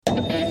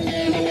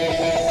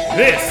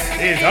This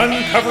is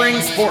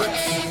Uncovering Sports.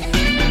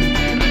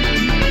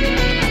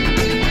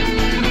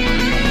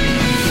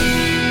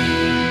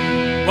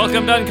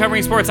 Welcome to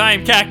Uncovering Sports. I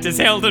am Cactus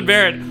Hamilton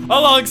Barrett,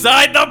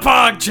 alongside the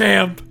Pog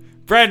Champ,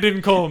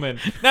 Brendan Coleman.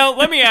 Now,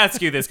 let me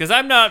ask you this, because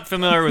I'm not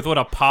familiar with what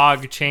a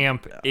Pog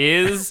Champ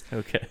is.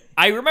 Okay.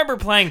 I remember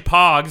playing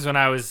Pogs when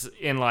I was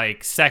in,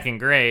 like, second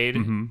grade.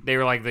 Mm-hmm. They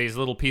were, like, these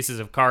little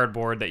pieces of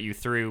cardboard that you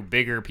threw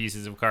bigger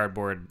pieces of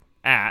cardboard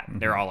at. Mm-hmm.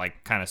 They're all,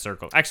 like, kind of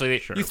circles.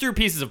 Actually, you threw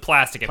pieces of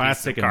plastic at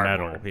pieces of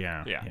cardboard. Plastic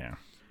and metal, yeah.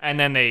 And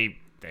then they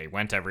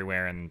went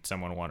everywhere, and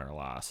someone won or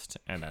lost.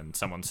 And then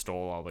someone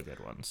stole all the good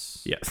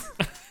ones. Yes.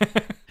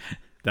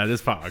 That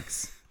is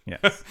Pogs.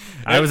 Yes.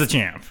 I was a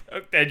champ.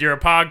 And you're a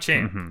Pog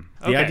Champ.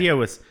 Mm-hmm. The idea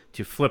was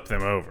to flip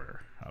them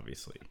over,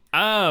 obviously.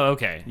 Oh,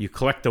 okay. You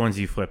collect the ones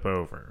you flip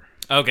over.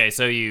 Okay,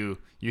 so you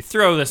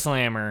throw the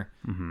slammer,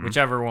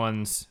 whichever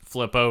ones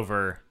flip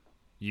over,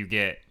 you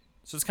get.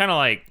 So it's kind of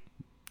like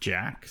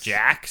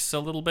Jacks a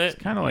little bit.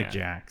 It's kind of like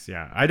Jacks,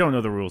 yeah. I don't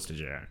know the rules to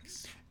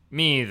Jacks.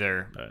 Me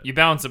either. You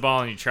bounce a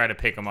ball and you try to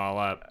pick them all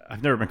up.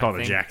 I've never been called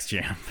a Jacks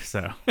champ,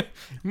 so.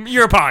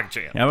 You're a Pog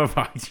Champ. I'm a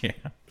Pog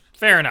champ.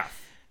 Fair enough.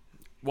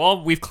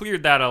 Well, we've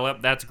cleared that all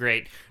up. That's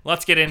great.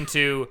 Let's get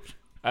into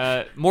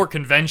more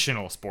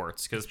conventional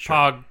sports, because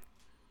Pog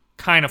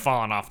kind of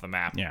fallen off the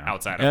map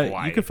outside of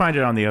Hawaii. You can find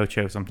it on the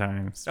Ocho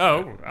sometimes.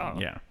 Oh,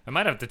 yeah. I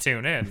might have to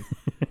tune in.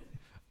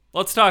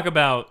 Let's talk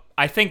about,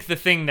 I think, the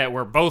thing that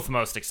we're both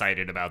most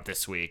excited about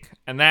this week,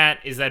 and that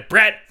is that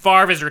Brett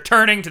Favre is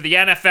returning to the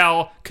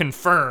NFL,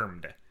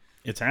 confirmed.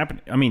 It's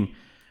happening. I mean,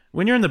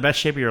 when you're in the best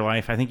shape of your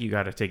life, I think you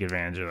got to take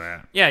advantage of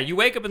that. Yeah, you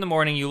wake up in the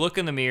morning, you look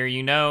in the mirror,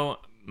 you know,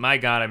 my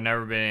God, I've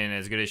never been in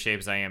as good a shape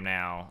as I am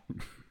now.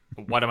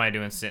 What am I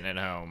doing sitting at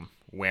home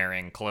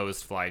wearing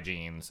closed fly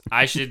jeans?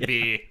 I should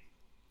be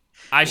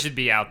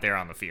out there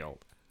on the field.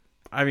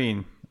 I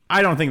mean,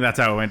 I don't think that's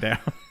how it went down.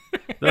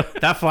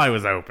 That fly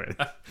was open.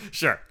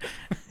 Sure.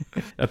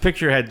 A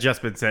picture had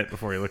just been sent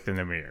before he looked in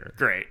the mirror.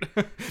 Great.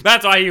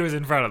 That's why he was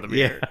in front of the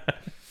mirror. Yeah.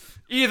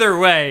 Either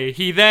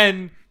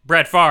way,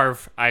 Brett Favre,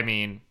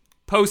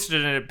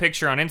 posted a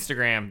picture on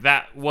Instagram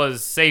that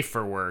was safe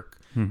for work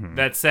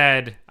that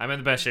said, I'm in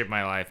the best shape of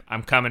my life.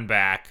 I'm coming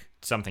back.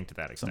 Something to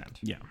that extent.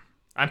 Yeah.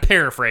 I'm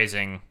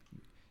paraphrasing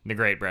the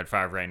great Brett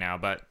Favre right now,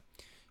 but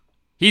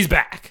he's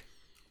back.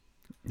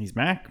 He's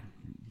back.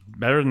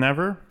 Better than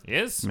ever. He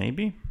is.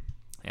 Maybe.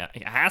 Yeah,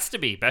 it has to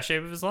be. Best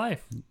shape of his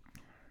life.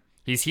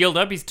 He's healed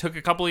up. He's took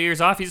a couple of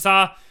years off. He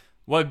saw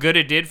what good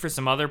it did for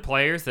some other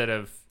players that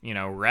have,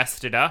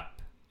 rested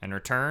up and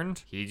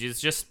returned.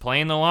 He's just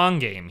playing the long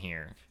game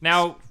here.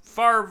 Now,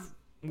 Favre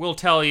will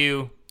tell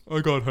you, I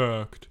got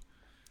hacked.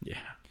 Yeah.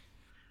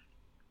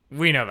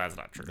 We know that's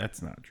not true.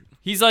 That's not true.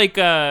 He's like,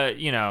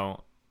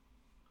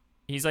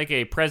 he's like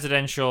a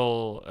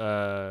presidential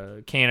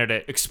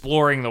candidate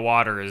exploring the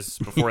waters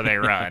before they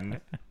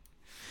run.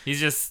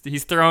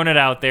 He's throwing it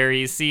out there.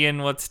 He's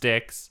seeing what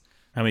sticks.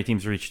 How many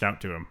teams reached out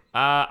to him?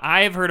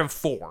 I have heard of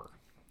 4.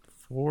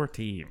 4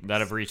 teams that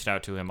have reached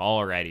out to him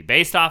already,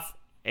 based off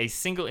a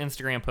single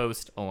Instagram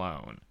post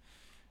alone.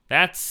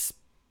 That's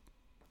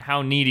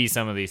how needy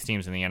some of these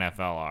teams in the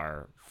NFL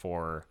are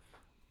for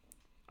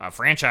a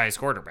franchise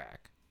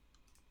quarterback.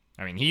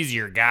 I mean, he's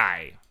your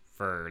guy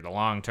for the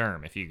long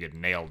term if you could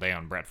nail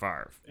down Brett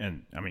Favre.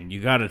 And,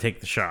 you got to take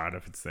the shot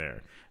if it's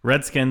there.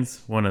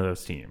 Redskins, one of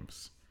those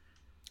teams.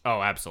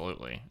 Oh,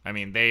 absolutely.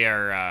 They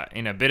are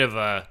in a bit of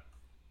a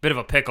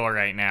pickle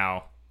right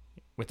now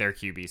with their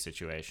QB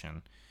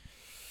situation.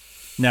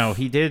 Now,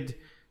 he did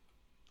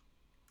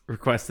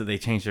request that they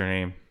change their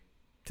name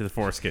to the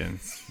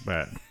Foreskins,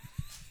 but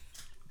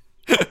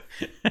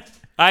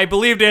I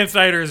believe Dan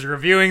Snyder is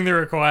reviewing the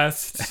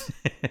request.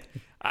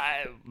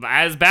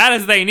 As bad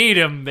as they need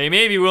him, they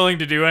may be willing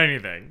to do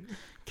anything.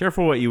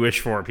 Careful what you wish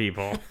for,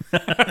 people.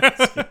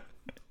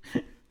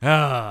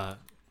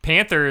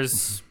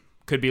 Panthers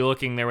could be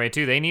looking their way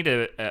too. They need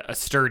a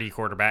sturdy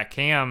quarterback.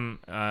 Cam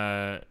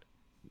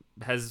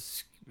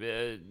has,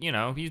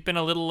 he's been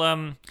a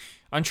little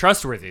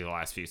untrustworthy the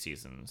last few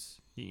seasons.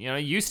 He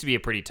used to be a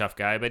pretty tough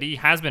guy, but he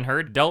has been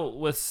hurt, dealt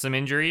with some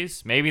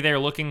injuries. Maybe they're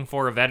looking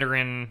for a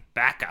veteran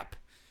backup.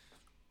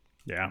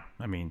 Yeah,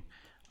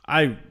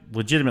 I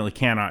legitimately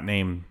cannot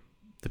name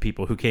the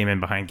people who came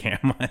in behind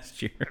Cam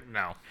last year.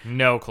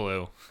 No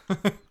clue.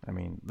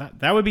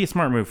 That would be a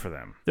smart move for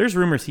them. There's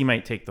rumors he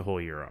might take the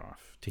whole year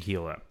off to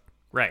heal up.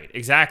 Right,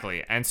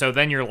 exactly. And so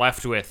then you're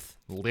left with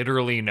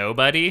literally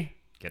nobody.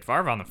 Get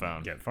Favre on the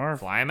phone. Get Favre.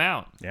 Fly him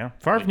out. Yeah.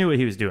 Favre knew what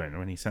he was doing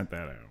when he sent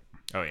that out.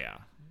 Oh, yeah.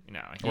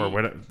 Or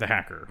the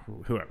hacker,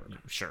 whoever.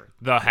 Sure.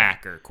 The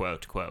hacker,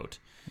 quote.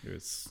 It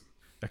was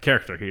a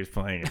character he was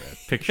playing in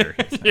a picture.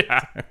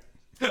 Yeah.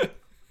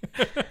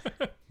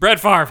 Brett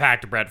Favre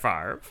hacked Brett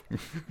Favre.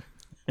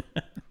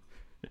 It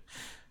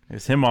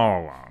was him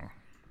all along.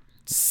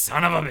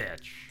 Son of a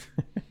bitch.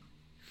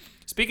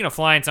 Speaking of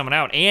flying someone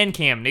out, and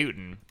Cam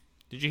Newton,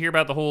 did you hear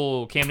about the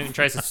whole Cam Newton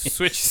tries to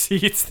switch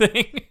seats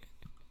thing?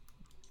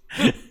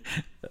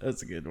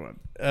 That's a good one.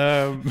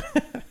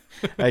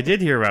 I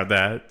did hear about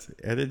that,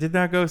 and it did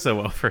not go so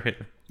well for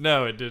him.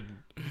 No, it didn't.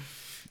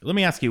 Let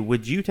me ask you,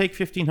 would you take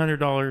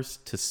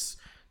 $1,500 to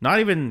not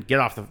even get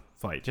off the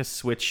flight, just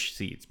switch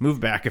seats, move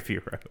back a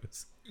few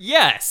rows?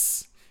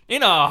 Yes,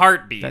 in a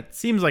heartbeat. That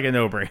seems like a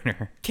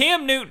no-brainer.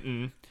 Cam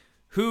Newton,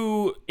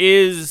 who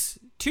is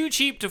too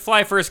cheap to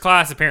fly first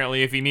class,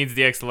 apparently, if he needs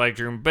the extra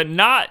legroom, but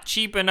not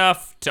cheap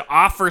enough to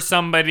offer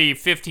somebody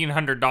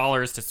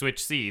 $1,500 to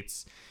switch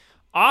seats,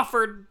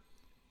 offered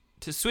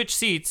to switch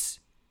seats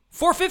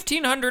for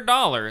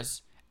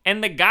 $1,500,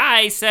 and the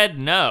guy said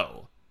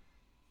no.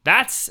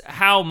 That's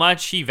how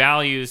much he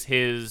values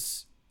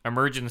his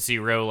emergency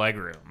row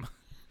legroom.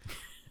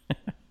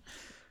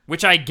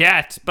 Which I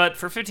get, but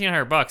for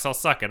 $1,500, I'll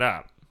suck it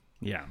up.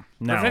 Yeah.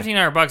 No. For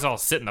 $1,500, I'll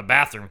sit in the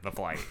bathroom for the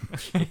flight.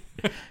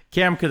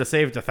 Cam could have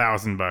saved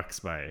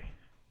 $1,000 by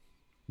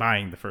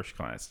buying the first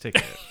class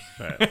ticket.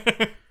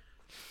 But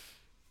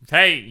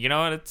hey, you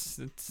know what? It's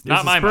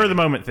not my spur money. of the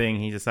moment thing.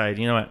 He decided,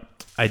 you know what?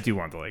 I do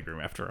want the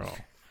legroom after all,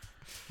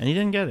 and he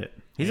didn't get it.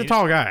 He's a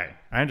tall guy.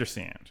 I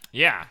understand.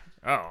 Yeah.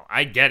 Oh,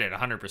 I get it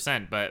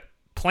 100%. But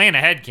plan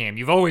ahead, Cam.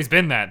 You've always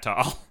been that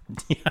tall.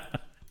 Yeah.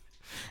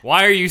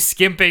 Why are you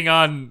skimping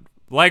on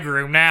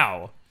legroom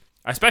now?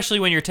 Especially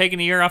when you're taking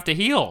a year off to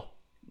heal.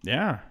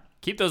 Yeah.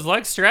 Keep those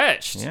legs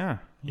stretched. Yeah.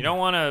 You don't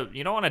want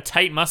to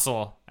tight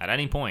muscle at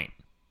any point.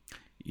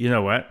 You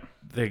know what?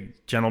 The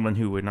gentleman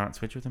who would not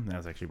switch with him, that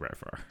was actually Brett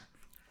Favre.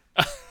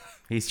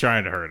 He's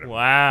trying to hurt him.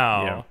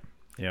 Wow.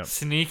 Yeah.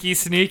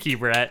 Sneaky,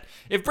 Brett.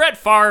 If Brett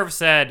Favre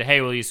said, "Hey,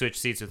 will you switch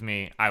seats with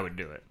me?" I would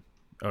do it.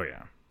 Oh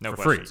yeah. No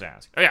for questions free.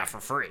 asked. Oh yeah, for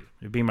free.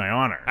 It'd be my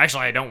honor.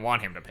 Actually, I don't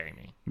want him to pay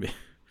me.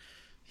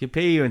 He'll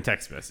pay you in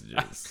text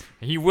messages.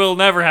 He will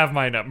never have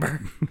my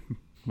number.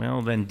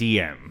 Well, then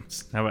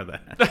DMs. How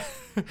about that?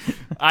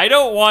 I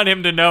don't want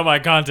him to know my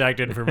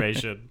contact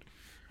information.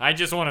 I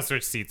just want to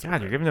switch seats.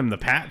 God, you're giving him the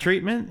Pat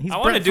treatment? He's I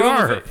want to Brett do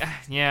Favre. it.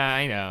 Yeah,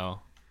 I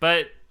know.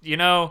 But,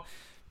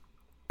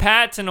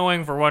 Pat's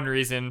annoying for one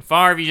reason.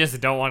 Favre, you just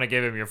don't want to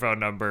give him your phone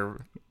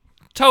number.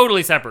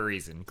 Totally separate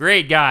reason.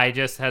 Great guy,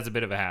 just has a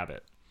bit of a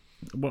habit.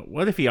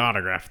 What if he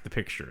autographed the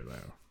picture,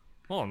 though?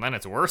 Well, then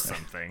it's worth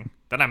something.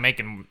 Then I'm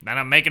making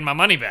my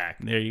money back.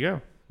 There you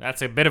go.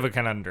 That's a bit of a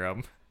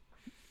conundrum.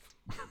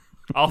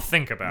 I'll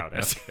think about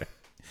it. Okay.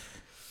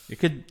 It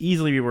could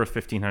easily be worth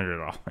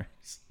 $1,500.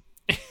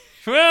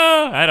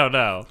 Well, I don't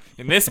know.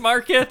 In this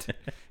market,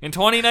 in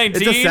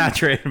 2019, It's a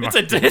saturated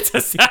market. It's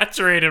a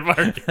saturated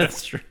market.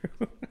 That's true.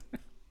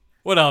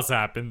 What else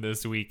happened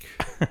this week?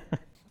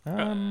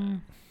 How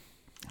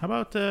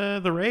about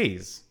the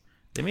Rays?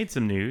 They made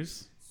some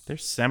news. They're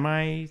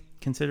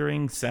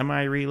considering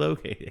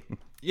semi-relocating.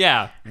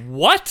 Yeah.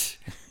 What?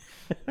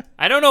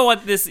 I don't know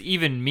what this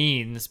even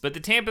means, but the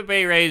Tampa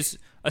Bay Rays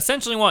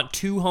essentially want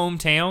two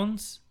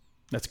hometowns.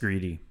 That's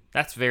greedy.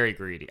 That's very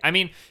greedy. I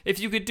mean, if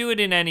you could do it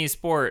in any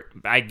sport,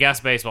 I guess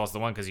baseball's the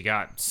one because you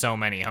got so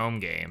many home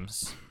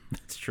games.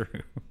 That's true.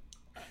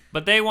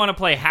 But they want to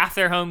play half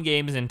their home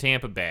games in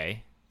Tampa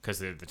Bay because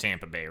they're the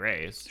Tampa Bay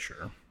Rays.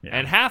 Sure. Yeah.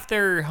 And half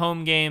their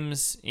home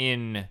games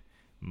in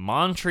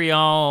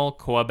Montreal,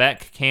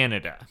 Quebec,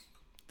 Canada.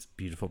 It's a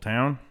beautiful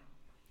town.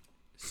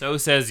 So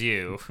says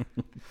you.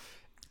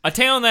 A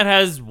town that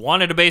has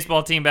wanted a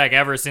baseball team back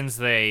ever since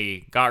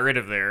they got rid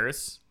of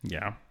theirs.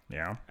 Yeah.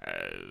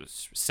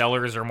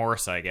 Sellers or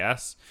Morse, I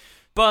guess.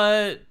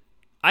 But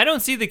I don't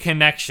see the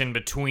connection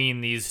between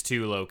these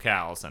two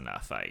locales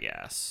enough, I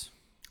guess.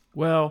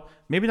 Well,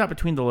 maybe not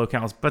between the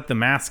locales, but the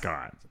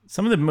mascot.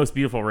 Some of the most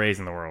beautiful Rays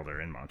in the world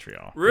are in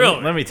Montreal.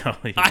 Really? Let me tell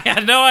you. I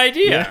had no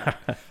idea.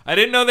 Yeah. I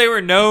didn't know they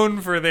were known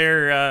for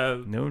their...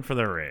 known for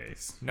their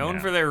Rays. Known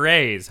for their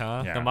Rays,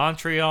 huh? Yeah. The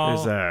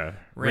Montreal There's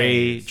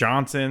Rays. Ray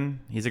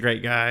Johnson. He's a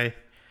great guy.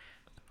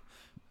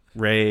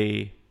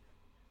 Ray...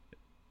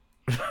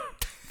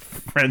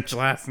 French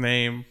last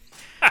name.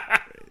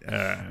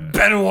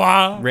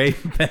 Benoit. Ray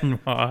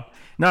Benoit.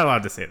 Not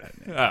allowed to say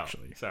that name,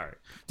 actually. Sorry.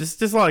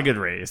 Just a lot of good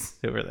Rays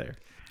over there.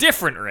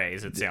 Different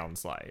Rays, it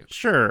sounds like.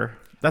 Sure.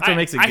 That's what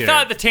makes it good. I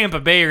thought the Tampa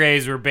Bay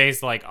Rays were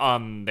based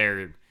on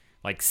their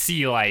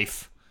sea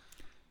life,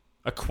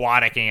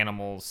 aquatic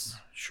animals.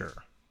 Sure.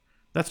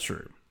 That's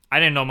true. I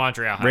didn't know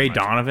Montreal had Ray much.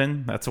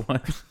 Donovan, that's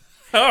one.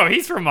 Oh,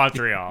 he's from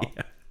Montreal.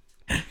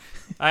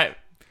 Yeah.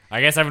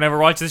 I guess I've never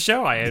watched this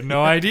show. I had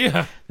no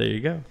idea. There you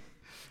go.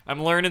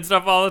 I'm learning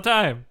stuff all the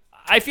time.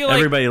 I feel like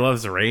everybody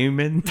loves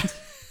Raymond.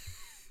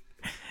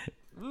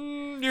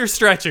 You're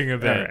stretching a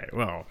bit. All right,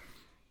 well,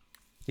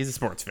 he's a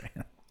sports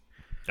fan.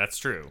 That's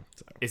true.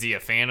 So. Is he a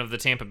fan of the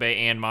Tampa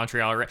Bay and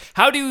Montreal Rays?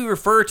 How do you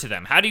refer to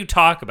them? How do you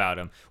talk about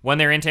them? When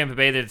they're in Tampa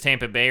Bay, they're the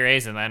Tampa Bay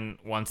Rays, and then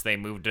once they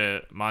move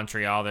to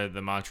Montreal, they're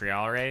the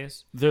Montreal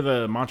Rays? They're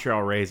the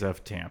Montreal Rays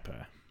of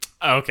Tampa.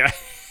 Okay.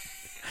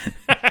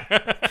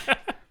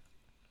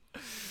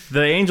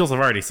 The Angels have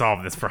already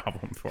solved this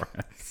problem for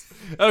us.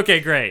 Okay,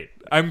 great.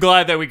 I'm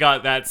glad that we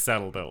got that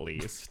settled at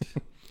least.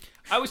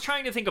 I was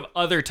trying to think of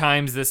other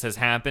times this has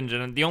happened,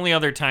 and the only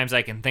other times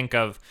I can think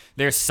of,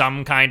 there's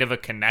some kind of a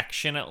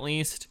connection at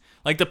least.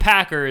 Like the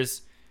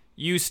Packers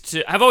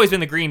have always been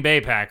the Green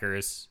Bay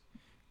Packers,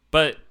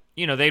 but,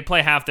 they'd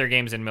play half their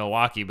games in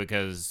Milwaukee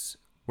because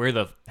where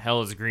the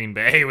hell is Green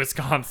Bay,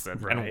 Wisconsin?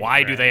 Right, and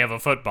why do right. they have a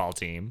football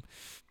team?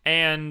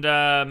 And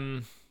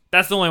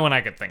that's the only one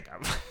I could think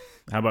of.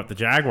 How about the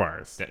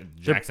Jaguars?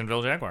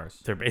 Jacksonville Jaguars.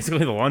 They're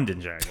basically the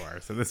London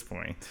Jaguars at this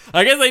point.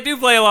 I guess they do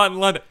play a lot in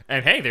London.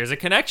 And hey, there's a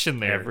connection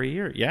there. Every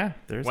year, yeah.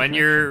 There's when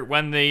a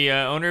when the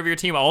owner of your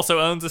team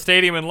also owns a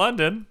stadium in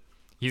London,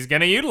 he's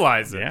gonna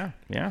utilize it. connection.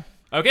 Yeah.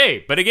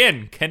 Okay, but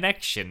again,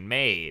 connection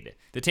made.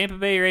 The Tampa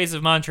Bay Rays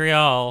of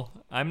Montreal,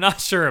 I'm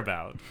not sure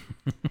about.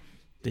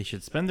 They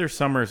should spend their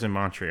summers in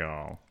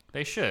Montreal.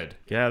 They should.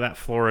 Get out of that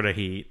Florida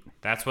heat.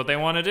 That's what they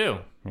want to do.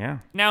 Yeah.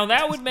 Now,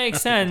 that would make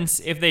sense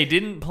if they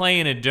didn't play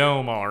in a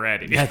dome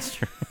already. That's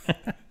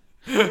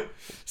true.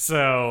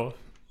 So,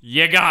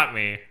 you got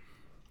me.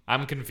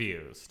 I'm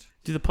confused.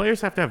 Do the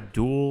players have to have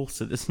dual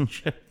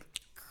citizenship?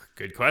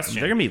 Good question.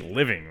 They're going to be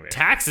living there.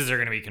 Taxes are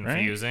going to be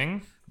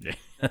confusing. Yeah,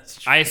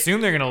 that's true. I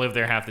assume they're going to live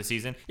there half the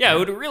season. Yeah, it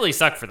would really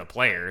suck for the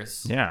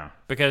players. Yeah.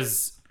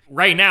 Because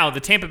right now,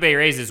 the Tampa Bay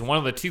Rays is one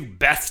of the 2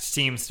 best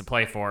teams to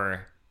play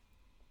for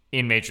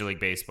in Major League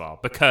Baseball.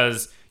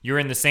 Because you're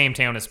in the same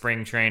town as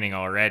spring training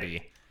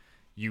already.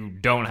 You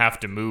don't have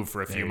to move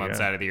for a few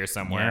months out of the year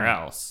somewhere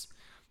else.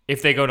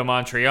 If they go to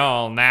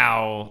Montreal,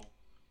 now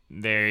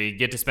they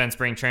get to spend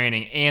spring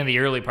training and the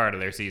early part of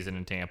their season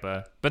in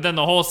Tampa. But then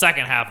the whole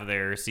second half of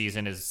their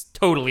season is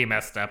totally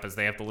messed up as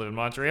they have to live in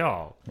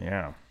Montreal.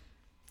 Yeah.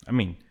 I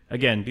mean,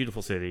 again,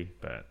 beautiful city,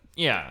 but...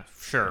 Yeah,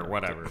 sure,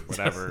 whatever.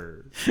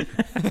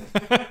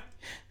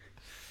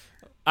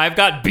 I've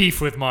got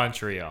beef with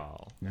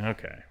Montreal.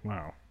 Okay,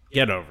 wow.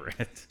 Get over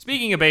it.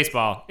 Speaking of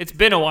baseball, it's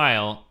been a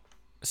while,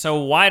 so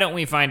why don't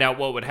we find out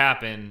what would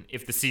happen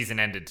if the season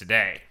ended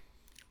today?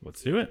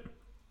 Let's do it.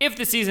 If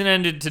the season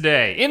ended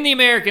today in the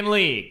American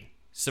League,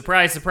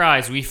 surprise,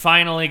 surprise, we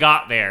finally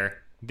got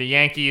there. The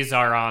Yankees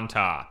are on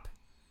top.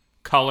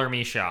 Color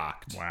me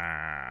shocked.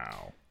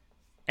 Wow.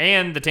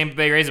 And the Tampa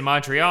Bay Rays of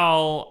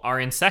Montreal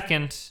are in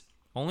second,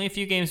 only a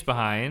few games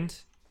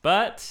behind,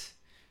 but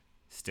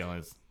still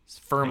is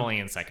firmly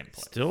in second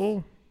place.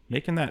 Still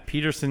making that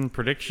Peterson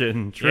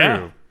prediction true.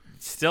 Yeah,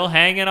 still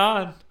hanging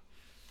on.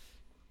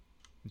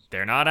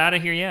 They're not out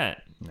of here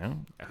yet. No.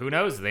 Who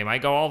knows? They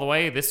might go all the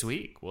way this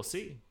week. We'll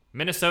see.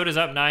 Minnesota's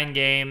up 9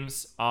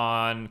 games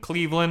on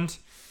Cleveland.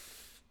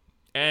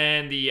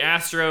 And the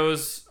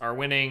Astros are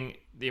winning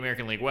the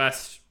American League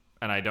West.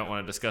 And I don't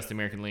want to discuss the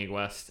American League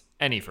West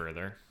any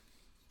further.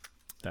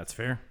 That's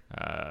fair.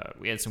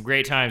 We had some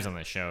great times on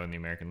this show in the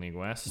American League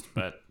West,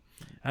 but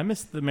I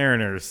missed the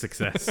Mariners'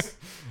 success.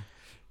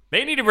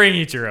 they need to bring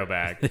Ichiro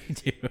back. They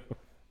do.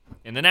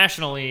 In the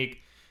National League,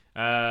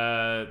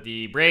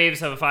 the Braves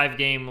have a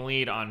 5-game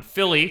lead on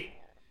Philly.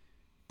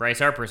 Bryce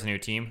Harper's new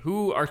team,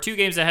 who are 2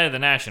 games ahead of the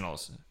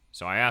Nationals.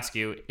 So I ask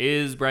you,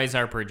 is Bryce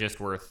Harper just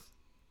worth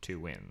 2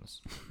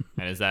 wins?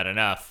 And is that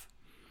enough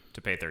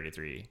to pay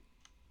 $330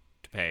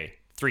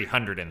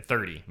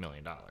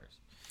 million?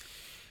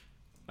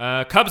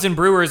 Cubs and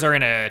Brewers are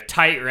in a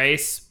tight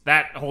race.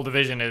 That whole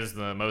division is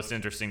the most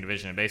interesting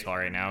division in baseball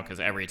right now because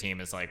every team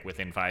is like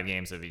within 5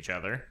 games of each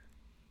other,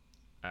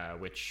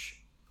 which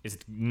is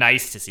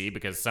nice to see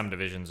because some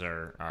divisions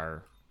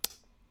are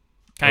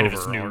kind of a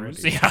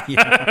snooze.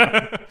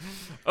 Yeah.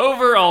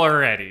 Over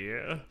already.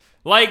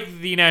 Like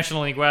the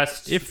National League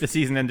West. If the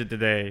season ended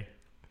today,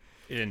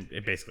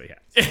 it basically has.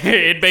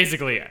 It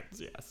basically ends,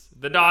 yes.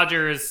 The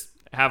Dodgers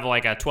have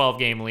like a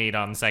 12-game lead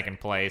on second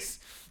place.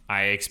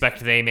 I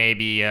expect they may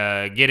be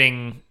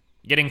getting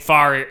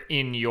far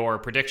in your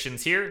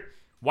predictions here.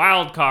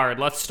 Wild card,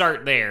 let's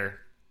start there.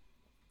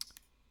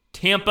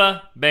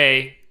 Tampa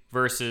Bay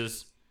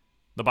versus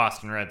the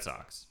Boston Red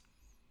Sox.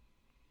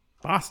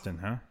 Boston,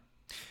 huh?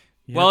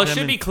 Well, it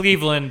should be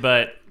Cleveland,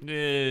 but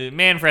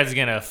Manfred's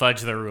going to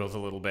fudge the rules a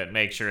little bit,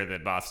 make sure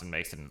that Boston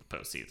makes it into the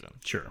postseason.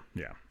 Sure,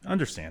 yeah.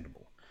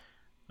 Understandable.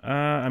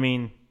 I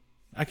mean,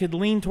 I could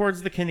lean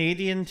towards the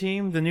Canadian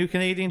team, the new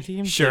Canadian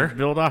team. Sure. To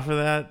build off of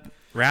that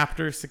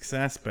Raptors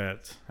success,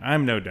 but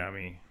I'm no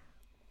dummy.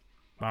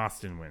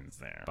 Boston wins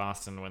there.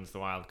 Boston wins the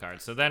wild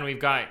card. So then we've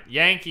got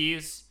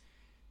Yankees,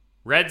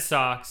 Red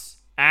Sox,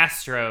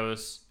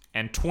 Astros,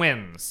 and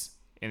Twins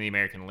in the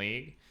American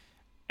League.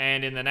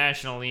 And in the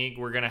National League,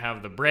 we're going to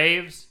have the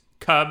Braves,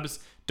 Cubs,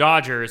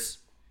 Dodgers,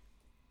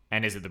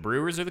 and is it the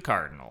Brewers or the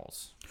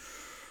Cardinals?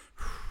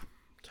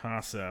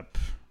 Toss up.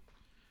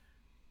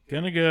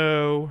 Gonna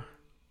go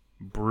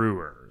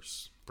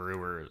Brewers.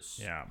 Brewers.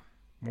 Yeah.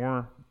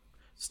 More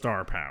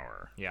star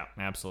power. Yeah,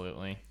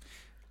 absolutely.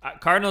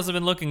 Cardinals have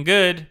been looking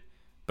good,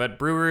 but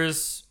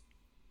Brewers,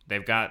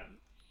 they've got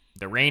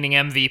the reigning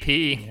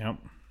MVP. Yep.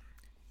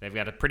 They've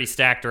got a pretty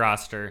stacked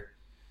roster.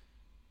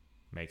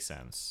 Makes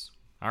sense.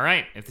 All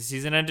right, if the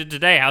season ended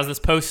today, how's this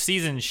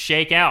postseason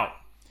shake out?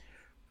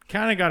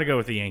 Kind of got to go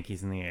with the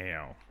Yankees in the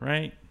AL,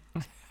 right?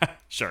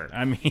 Sure.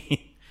 I mean,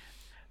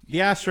 the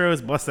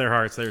Astros, bless their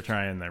hearts, they're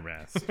trying their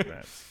best.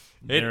 But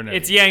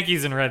it's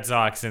Yankees and Red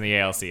Sox in the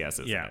ALCS,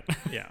 isn't yeah, it?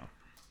 Yeah.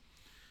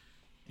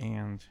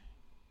 And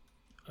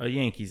a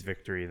Yankees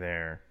victory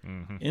there.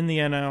 Mm-hmm. In the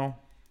NL,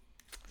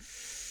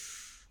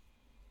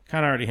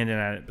 kind of already hinted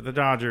at it, but the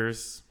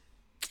Dodgers,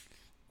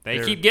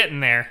 They keep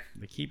getting there.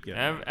 They keep getting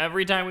there.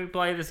 Every time we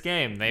play this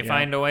game, they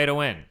find a way to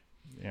win.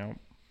 Yep.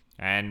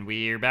 And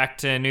we're back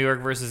to New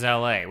York versus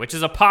LA, which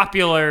is a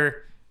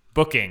popular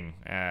booking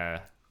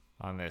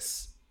on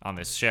this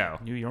show.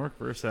 New York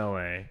versus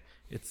LA.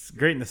 It's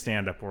great in the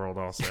stand-up world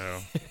also.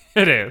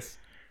 It is.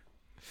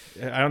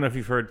 I don't know if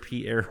you've heard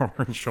Pete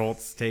Aaron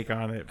Schultz take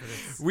on it.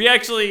 But we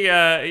actually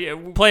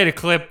played a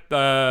clip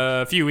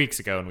a few weeks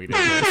ago when we did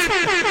this.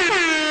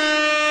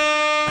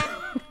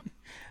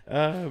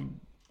 I'm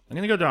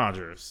going to go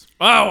Dodgers.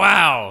 Oh,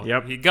 wow.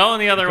 Yep. You're going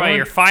the other way.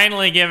 You're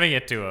finally giving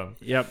it to him.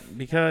 Yep,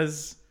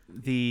 because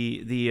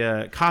the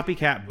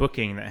copycat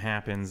booking that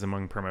happens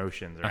among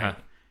promotions, right?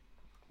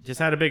 Just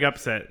had a big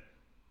upset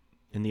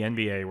in the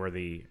NBA where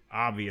the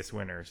obvious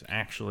winners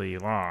actually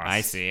lost.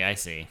 I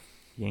see.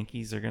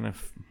 Yankees are going to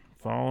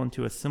fall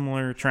into a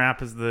similar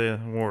trap as the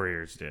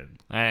Warriors did.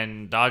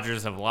 And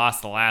Dodgers have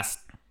lost the last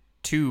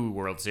 2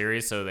 World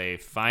Series, so they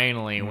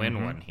finally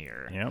win one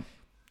here. Yep.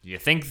 You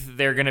think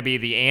they're going to be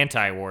the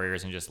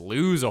anti-Warriors and just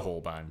lose a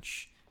whole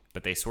bunch,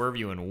 but they swerve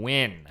you and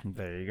win.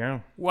 There you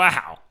go.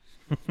 Wow.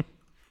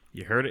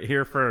 You heard it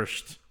here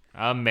first.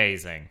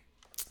 Amazing.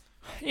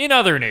 In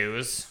other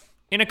news,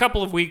 in a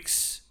couple of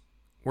weeks,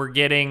 we're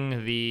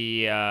getting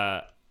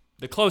the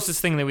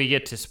closest thing that we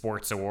get to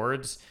sports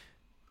awards,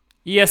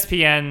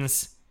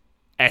 ESPN's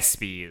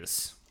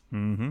ESPYs.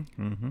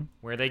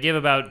 Where they give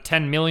about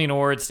 10 million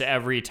awards to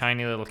every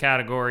tiny little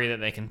category that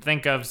they can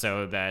think of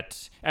so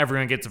that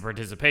everyone gets a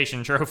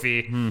participation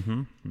trophy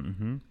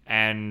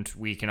and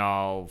we can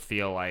all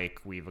feel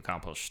like we've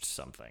accomplished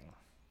something.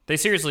 They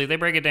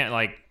break it down.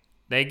 Like,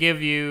 they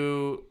give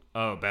you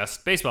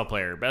best baseball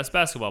player, best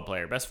basketball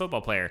player, best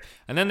football player,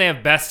 and then they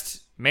have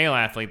best male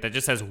athlete that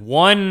just has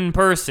one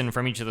person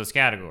from each of those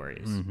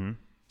categories.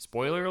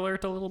 Spoiler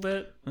alert a little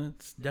bit.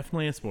 It's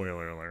definitely a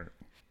spoiler alert.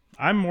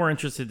 I'm more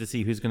interested to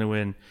see who's going to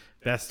win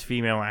best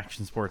female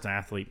action sports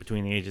athlete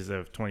between the ages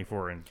of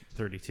 24 and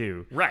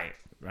 32. Right.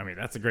 I mean,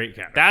 that's a great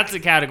category. That's a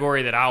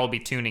category that I will be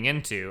tuning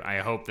into. I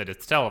hope that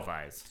it's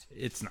televised.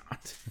 It's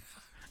not.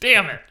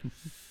 Damn it.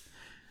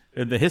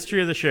 In the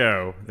history of the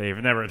show, they've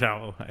never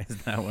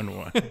televised that one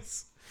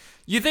once.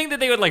 You think that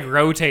they would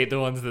rotate the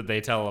ones that they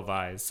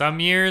televise.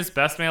 Some years,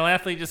 best male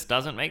athlete just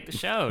doesn't make the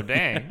show.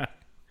 Dang. Yeah.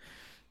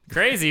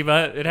 Crazy,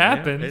 but it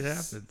happens. Yeah, it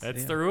happens.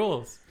 That's the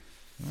rules.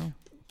 Well,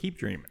 keep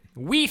dreaming.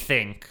 We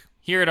think,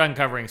 here at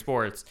Uncovering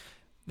Sports,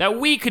 that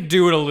we could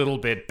do it a little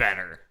bit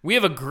better. We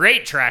have a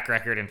great track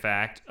record, in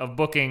fact, of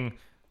booking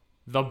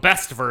the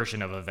best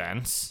version of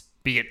events,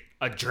 be it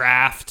a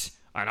draft,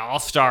 an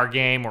all-star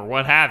game, or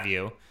what have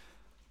you.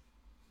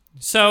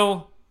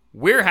 So,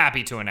 we're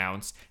happy to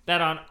announce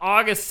that on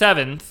August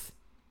 7th,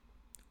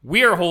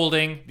 we are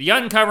holding the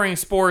Uncovering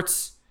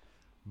Sports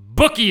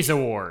Bookies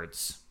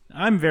Awards.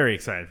 I'm very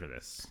excited for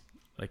this.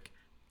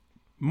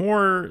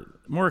 More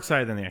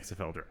excited than the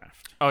XFL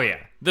draft. Oh, yeah.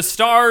 The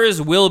stars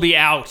will be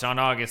out on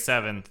August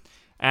 7th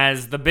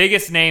as the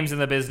biggest names in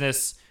the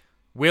business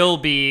will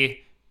be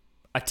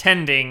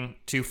attending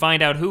to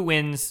find out who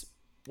wins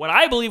what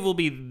I believe will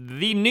be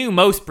the new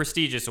most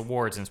prestigious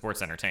awards in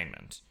sports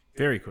entertainment.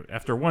 Very quick.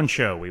 After one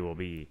show, we will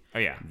be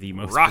the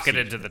most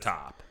rocketed to the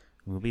top.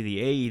 We'll be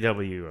the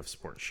AEW of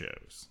sports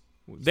shows.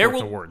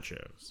 Award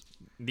shows.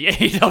 The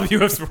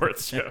AEW of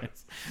sports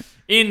shows.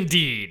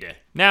 Indeed.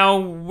 Now,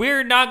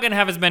 we're not going to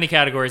have as many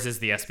categories as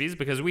the ESPYs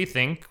because we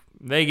think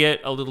they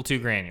get a little too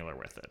granular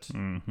with it.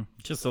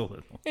 Just a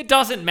little. It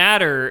doesn't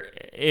matter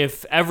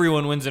if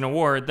everyone wins an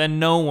award, then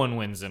no one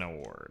wins an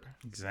award.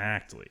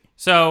 Exactly.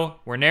 So,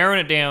 we're narrowing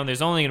it down.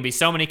 There's only going to be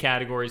so many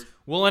categories.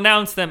 We'll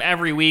announce them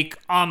every week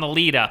on the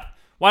lead up.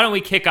 Why don't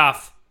we kick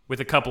off with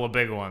a couple of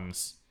big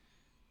ones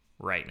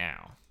right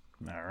now?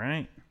 All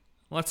right.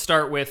 Let's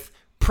start with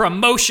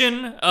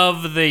Promotion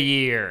of the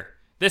Year.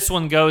 This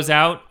one goes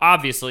out,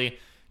 obviously,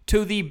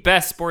 to the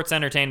best sports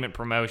entertainment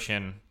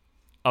promotion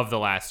of the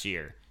last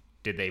year.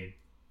 Did they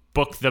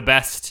book the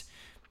best?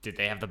 Did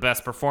they have the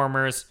best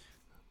performers?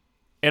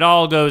 It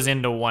all goes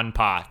into one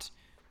pot.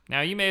 Now,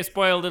 you may have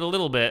spoiled it a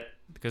little bit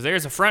because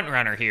there's a front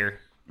runner here,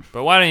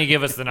 but why don't you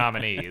give us the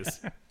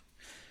nominees?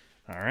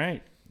 All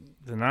right.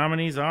 The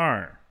nominees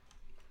are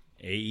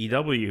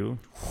AEW,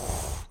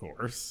 of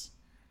course.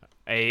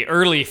 A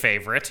early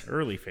favorite.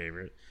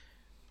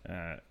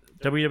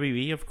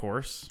 WWE, of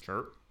course.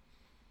 Sure.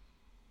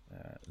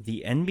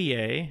 The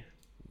NBA.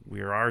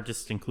 We are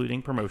just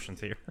including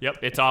promotions here. Yep,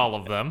 it's all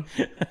of them.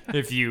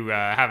 If you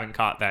haven't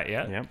caught that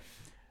yet. Yep.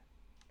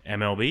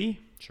 MLB.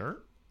 Sure.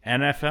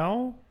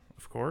 NFL,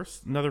 of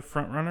course. Another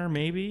front runner,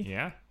 maybe.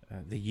 Yeah.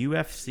 The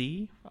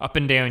UFC. Up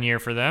and down year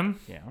for them.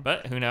 Yeah.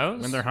 But who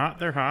knows? When they're hot,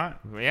 they're hot.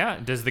 Yeah.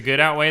 Does the good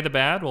outweigh the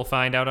bad? We'll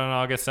find out on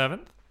August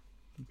 7th.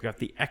 We've got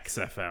the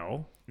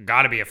XFL.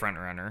 Gotta be a front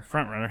runner.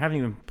 Haven't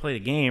even played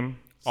a game.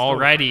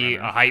 Already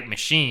a hype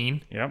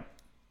machine. Yep.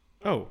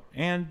 Oh,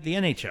 and the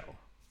NHL.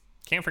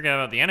 Can't forget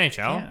about the NHL.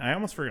 Yeah, I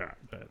almost forgot,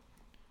 but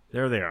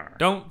there they are.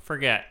 Don't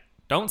forget.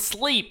 Don't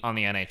sleep on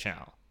the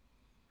NHL.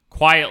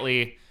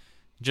 Quietly,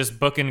 just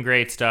booking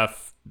great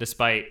stuff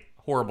despite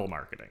horrible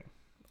marketing.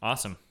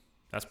 Awesome.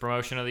 That's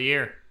Promotion of the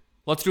Year.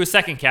 Let's do a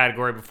second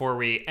category before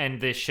we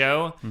end this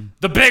show.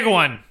 The big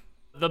one.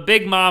 The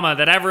big mama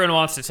that everyone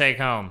wants to take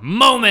home.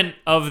 Moment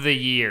of the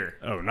year.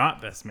 Oh,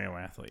 not best male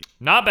athlete.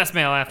 Not best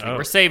male athlete. Oh.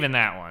 We're saving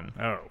that one.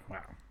 Oh, wow.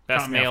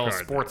 Best Caught me off male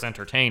guard, sports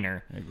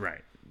entertainer.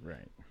 Right.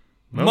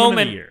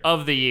 Moment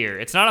of the year.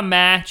 It's not a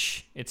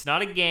match. It's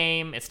not a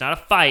game. It's not a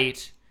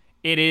fight.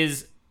 It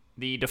is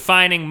the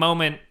defining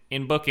moment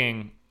in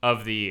booking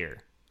of the year.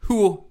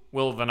 Who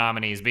will the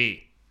nominees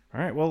be? All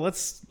right, well,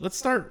 let's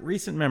start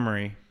recent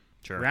memory.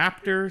 Sure.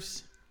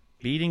 Raptors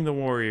beating the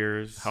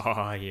Warriors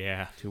Oh,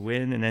 yeah. to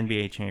win an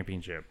NBA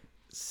championship.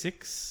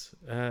 Six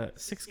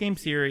game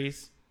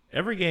series.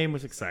 Every game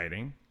was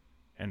exciting,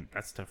 and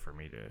that's tough for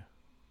me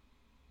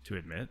to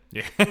admit.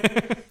 Yeah.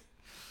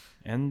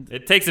 And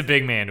It takes a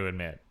big man to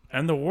admit.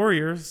 the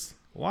Warriors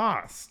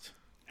lost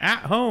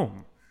at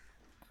home.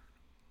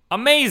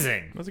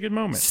 Amazing. It was a good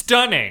moment.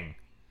 Stunning.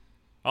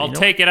 I'll You know-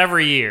 take it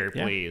every year,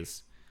 Yeah.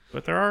 please.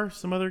 But there are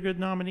some other good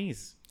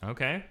nominees.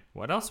 Okay.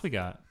 What else we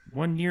got?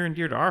 One near and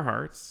dear to our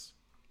hearts.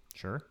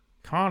 Sure.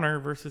 Connor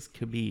versus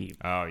Khabib.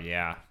 Oh,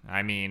 yeah.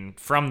 I mean,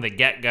 from the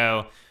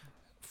get-go,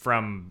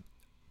 from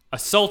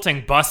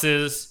assaulting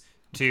buses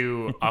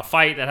to a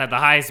fight that had the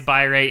highest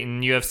buy rate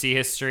in UFC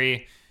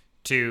history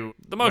to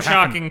the most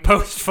shocking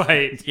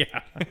post-fight. Yeah.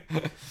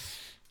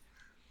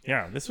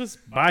 Yeah, this was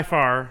by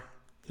far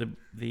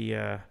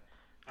the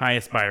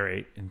highest buy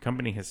rate in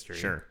company history.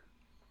 Sure.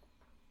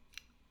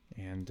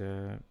 And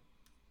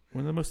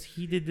one of the most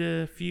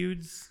heated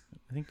feuds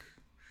I think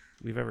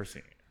we've ever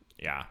seen.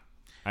 Yeah.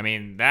 I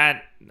mean,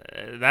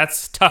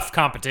 that's tough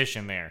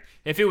competition there.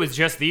 If it was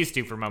just these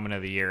two for Moment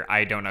of the Year,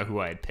 I don't know who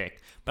I'd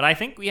pick. But I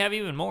think we have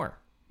even more.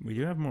 We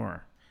do have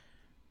more.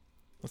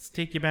 Let's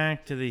take you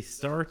back to the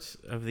start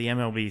of the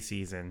MLB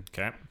season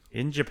Okay.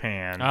 in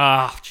Japan.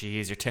 Oh,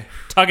 jeez, you're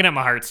tugging at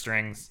my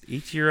heartstrings.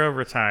 Ichiro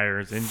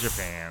retires in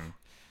Japan.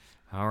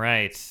 All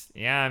right.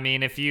 Yeah, I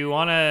mean, if you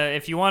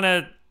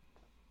wanna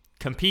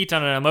compete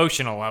on an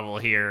emotional level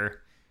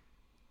here,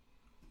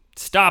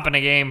 stopping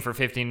a game for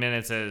 15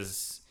 minutes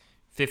as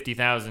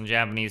 50,000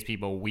 Japanese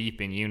people weep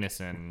in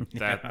unison,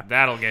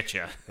 that'll get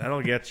you.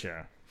 That'll get you.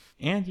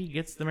 And he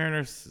gets the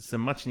Mariners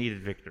some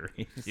much-needed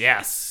victories.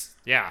 Yes.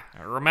 Yeah.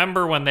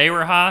 Remember when they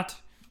were hot?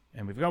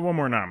 And we've got one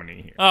more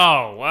nominee here.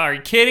 Oh, wow, are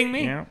you kidding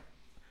me? Yeah.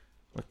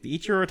 Look, the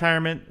Ichiro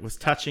retirement was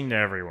touching to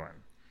everyone.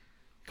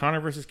 Connor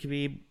versus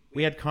Khabib.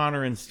 We had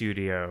Connor in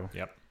studio.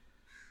 Yep.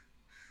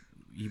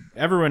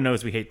 Everyone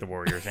knows we hate the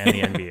Warriors and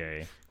the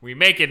NBA. We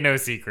make it no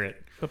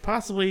secret. But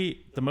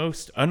possibly the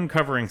most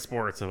uncovering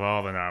sports of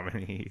all the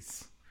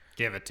nominees.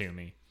 Give it to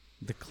me.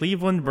 The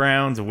Cleveland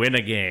Browns win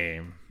a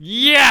game.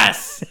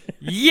 Yes!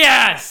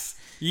 Yes!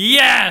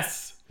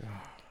 Yes!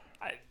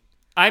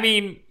 I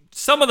mean,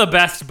 some of the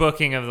best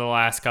booking of the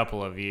last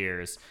couple of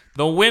years.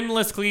 The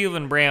winless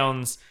Cleveland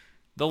Browns,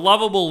 the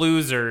lovable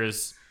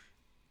losers,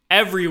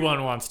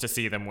 everyone wants to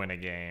see them win a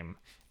game.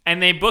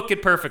 And they book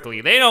it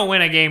perfectly. They don't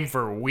win a game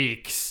for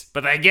weeks,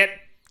 but they get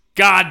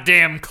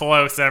goddamn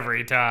close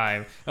every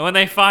time. And when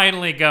they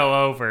finally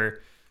go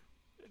over,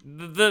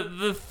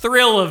 the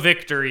thrill of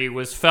victory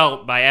was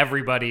felt by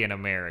everybody in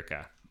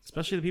America.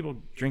 Especially the people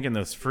drinking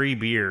those free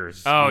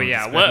beers. Oh,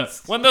 yeah.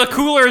 When the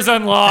cooler's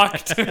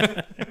unlocked.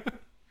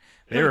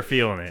 They were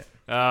feeling it.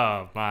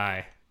 Oh,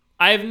 my.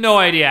 I have no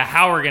idea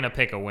how we're going to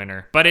pick a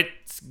winner, but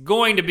it's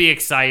going to be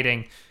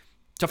exciting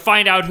to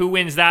find out who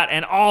wins that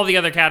and all the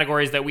other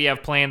categories that we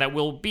have planned that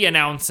we'll be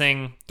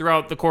announcing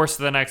throughout the course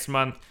of the next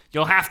month.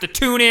 You'll have to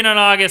tune in on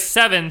August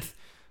 7th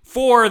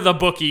for the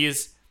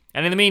bookies.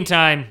 And in the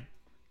meantime,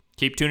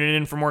 keep tuning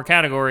in for more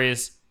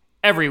categories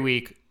every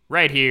week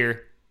right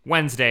here,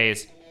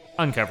 Wednesdays,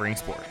 Uncovering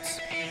Sports.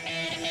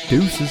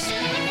 Deuces.